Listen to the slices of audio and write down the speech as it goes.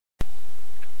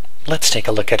Let's take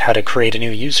a look at how to create a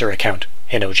new user account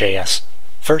in OJS.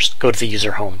 First, go to the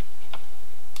user home.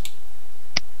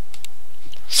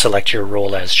 Select your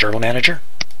role as Journal Manager,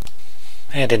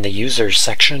 and in the Users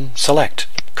section, select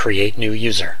Create New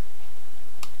User.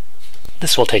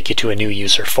 This will take you to a new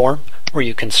user form where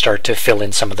you can start to fill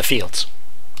in some of the fields.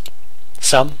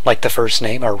 Some, like the first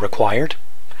name, are required,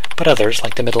 but others,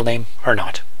 like the middle name, are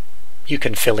not. You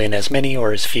can fill in as many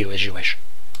or as few as you wish.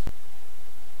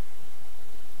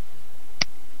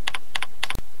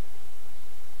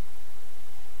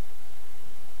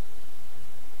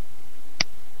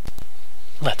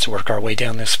 Let's work our way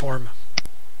down this form.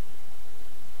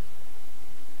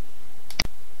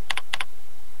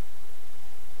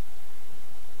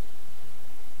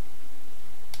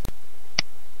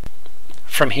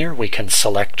 From here we can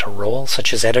select a role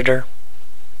such as editor,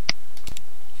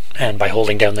 and by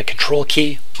holding down the Control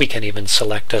key we can even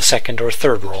select a second or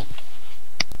third role.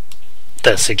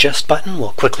 The Suggest button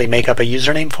will quickly make up a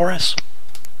username for us,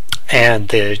 and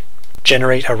the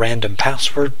Generate a Random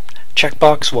Password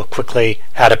checkbox will quickly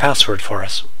add a password for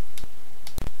us.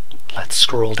 Let's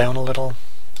scroll down a little.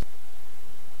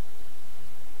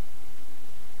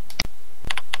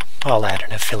 I'll add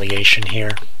an affiliation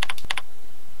here.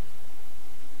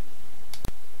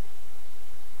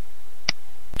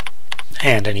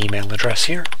 And an email address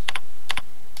here.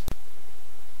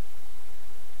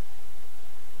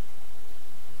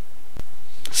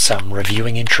 Some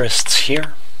reviewing interests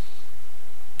here.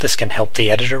 This can help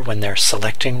the editor when they're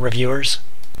selecting reviewers.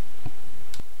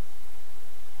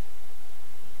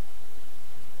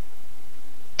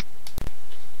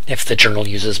 If the journal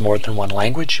uses more than one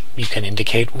language, you can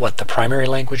indicate what the primary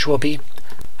language will be,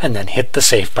 and then hit the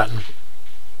Save button.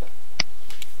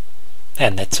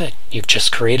 And that's it. You've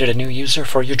just created a new user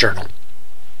for your journal.